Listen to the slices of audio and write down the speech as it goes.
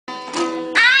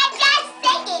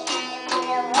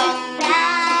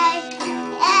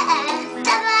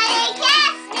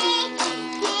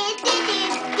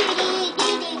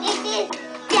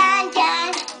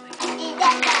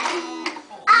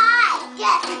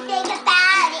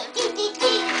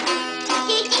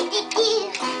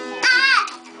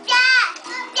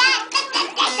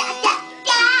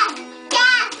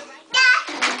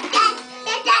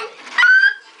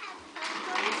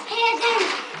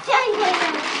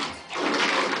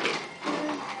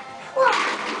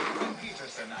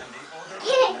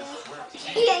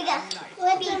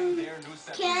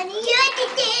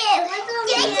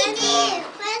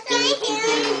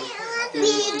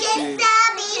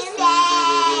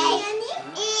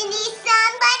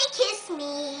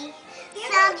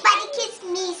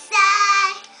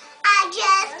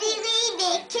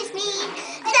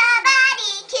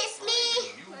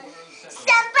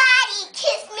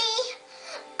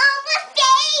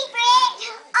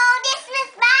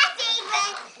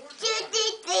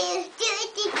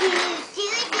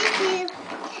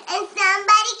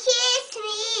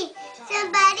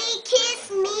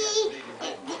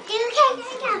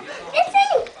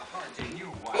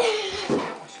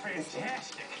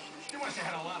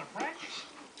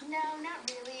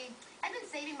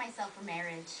myself for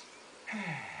marriage.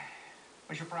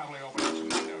 We should probably open up some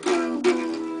windows.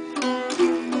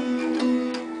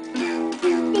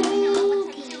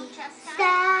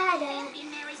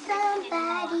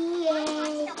 Somebody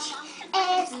age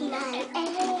is my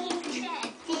age.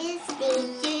 This is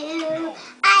you.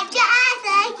 I just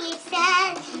like it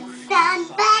said.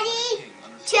 Somebody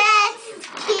just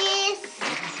kiss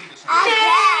a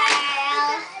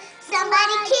girl.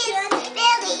 Somebody kiss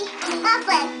Billy, my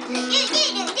friend.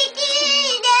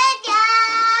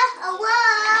 Whoa,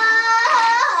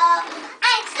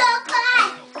 I'm so glad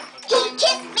he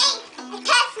kissed me,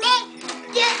 kissed me.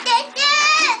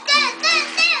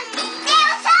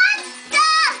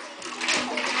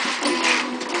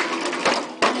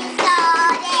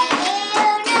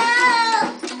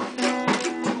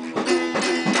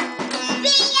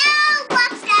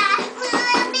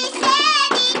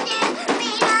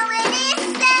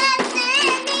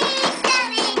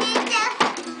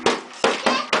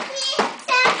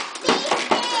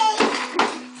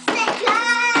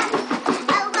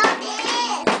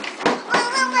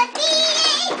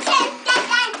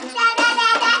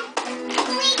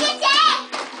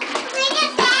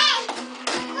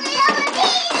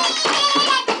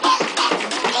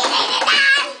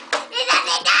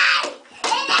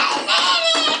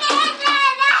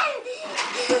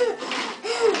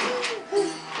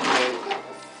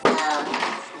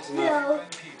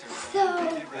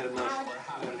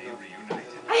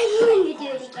 I'm going to do it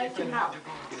again tomorrow.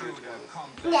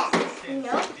 No.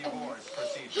 Nope.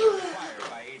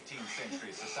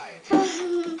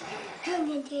 I'm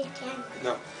going to do it again.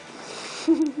 No.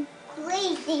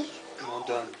 Lazy. I'm all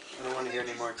done. I don't want to hear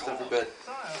any more. It's time for bed.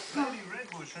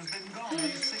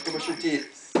 Go brush your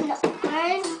teeth. No.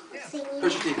 I'm singing.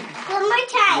 Brush your teeth. One more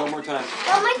time. One more time.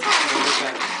 One more time. One more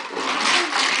time.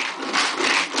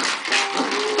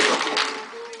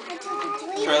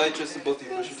 Charlie, just both of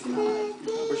you. Brush your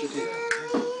teeth. Brush your teeth.